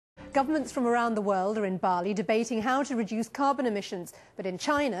Governments from around the world are in Bali debating how to reduce carbon emissions. But in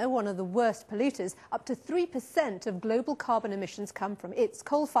China, one of the worst polluters, up to 3% of global carbon emissions come from its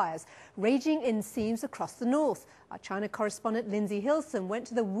coal fires, raging in seams across the north. Our China correspondent Lindsey Hilsum went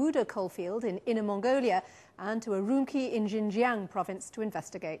to the Wuda coalfield in Inner Mongolia and to Urumqi in Xinjiang province to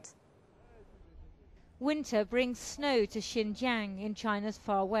investigate. Winter brings snow to Xinjiang in China's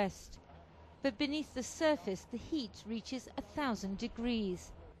far west. But beneath the surface, the heat reaches 1,000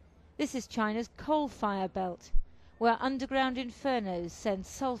 degrees. This is China's coal fire belt, where underground infernos send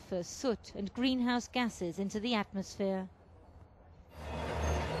sulfur, soot and greenhouse gases into the atmosphere.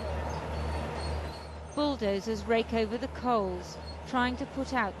 Bulldozers rake over the coals, trying to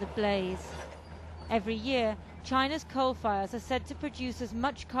put out the blaze. Every year, China's coal fires are said to produce as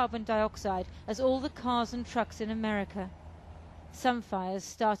much carbon dioxide as all the cars and trucks in America. Some fires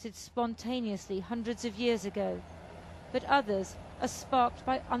started spontaneously hundreds of years ago, but others are sparked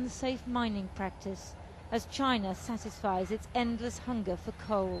by unsafe mining practice as China satisfies its endless hunger for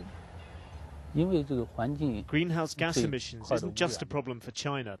coal. Greenhouse gas emissions isn't just a problem for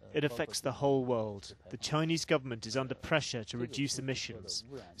China, it affects the whole world. The Chinese government is under pressure to reduce emissions,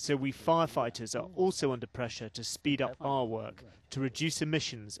 so we firefighters are also under pressure to speed up our work to reduce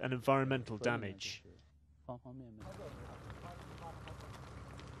emissions and environmental damage.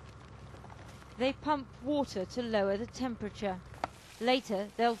 They pump water to lower the temperature. Later,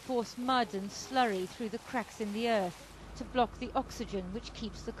 they'll force mud and slurry through the cracks in the earth to block the oxygen which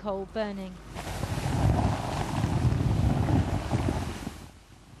keeps the coal burning.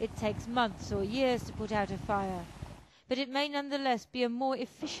 It takes months or years to put out a fire, but it may nonetheless be a more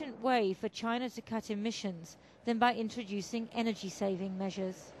efficient way for China to cut emissions than by introducing energy-saving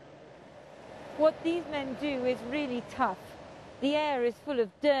measures. What these men do is really tough. The air is full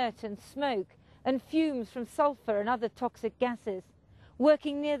of dirt and smoke and fumes from sulfur and other toxic gases.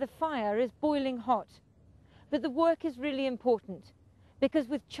 Working near the fire is boiling hot. But the work is really important because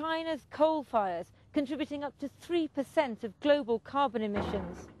with China's coal fires contributing up to 3% of global carbon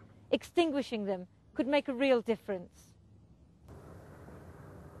emissions, extinguishing them could make a real difference.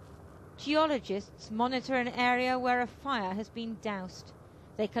 Geologists monitor an area where a fire has been doused.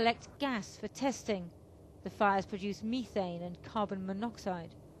 They collect gas for testing. The fires produce methane and carbon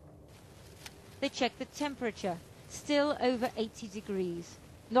monoxide. They check the temperature, still over 80 degrees.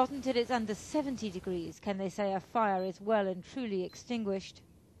 Not until it's under 70 degrees can they say a fire is well and truly extinguished.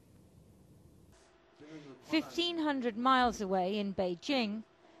 1,500 miles away in Beijing,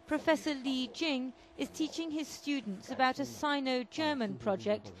 Professor Li Jing is teaching his students about a Sino-German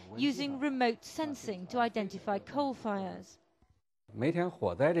project using remote sensing to identify coal fires.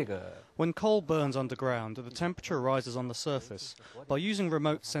 When coal burns underground, the temperature rises on the surface. By using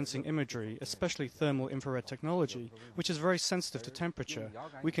remote sensing imagery, especially thermal infrared technology, which is very sensitive to temperature,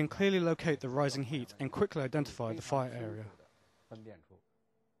 we can clearly locate the rising heat and quickly identify the fire area.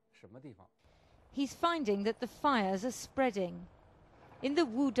 He's finding that the fires are spreading. In the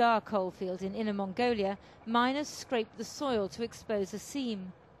Wuda coalfield in Inner Mongolia, miners scrape the soil to expose a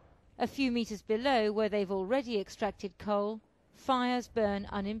seam. A few meters below, where they've already extracted coal, fires burn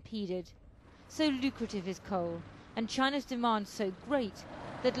unimpeded. So lucrative is coal, and China's demand so great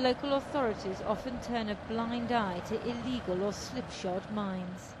that local authorities often turn a blind eye to illegal or slipshod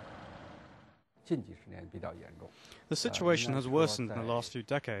mines. The situation has worsened in the last few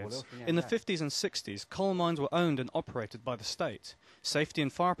decades. In the 50s and 60s, coal mines were owned and operated by the state. Safety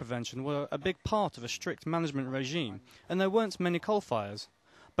and fire prevention were a big part of a strict management regime, and there weren't many coal fires.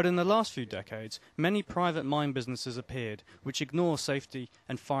 But in the last few decades, many private mine businesses appeared, which ignore safety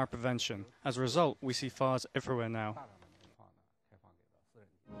and fire prevention. As a result, we see fires everywhere now.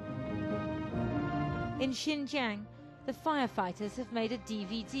 In Xinjiang, the firefighters have made a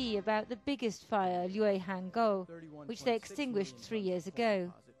DVD about the biggest fire, Luihangou, which they extinguished 3 years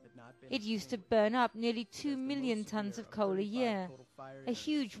ago. It used to burn up nearly 2 million tons of coal a year, a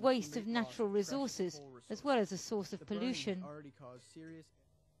huge waste of natural resources, as well as a source of pollution.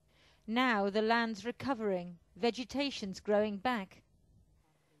 Now the land's recovering, vegetation's growing back.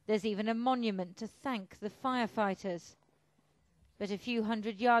 There's even a monument to thank the firefighters. But a few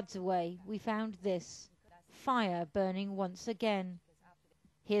hundred yards away, we found this, fire burning once again.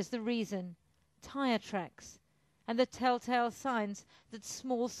 Here's the reason, tire tracks, and the telltale signs that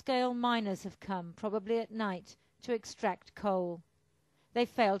small-scale miners have come, probably at night, to extract coal. They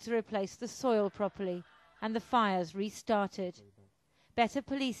failed to replace the soil properly, and the fires restarted. Better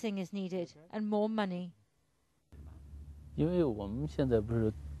policing is needed and more money.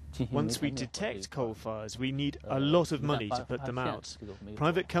 Once we detect coal fires, we need a lot of money to put them out.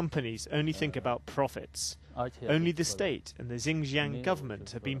 Private companies only think about profits. Only the state and the Xinjiang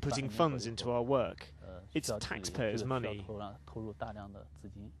government have been putting funds into our work. It's taxpayers' money.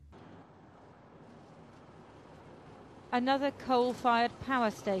 Another coal-fired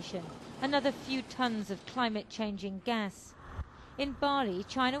power station, another few tons of climate-changing gas. In Bali,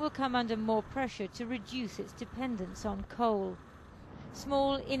 China will come under more pressure to reduce its dependence on coal.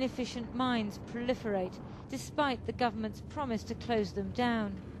 Small, inefficient mines proliferate, despite the government's promise to close them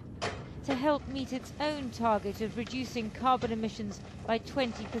down. To help meet its own target of reducing carbon emissions by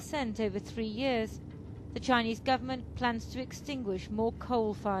 20% over 3 years, the Chinese government plans to extinguish more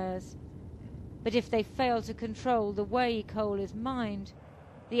coal fires. But if they fail to control the way coal is mined,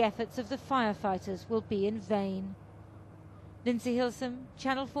 the efforts of the firefighters will be in vain. Lindsey Hilsum,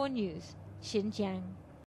 Channel 4 News, Xinjiang.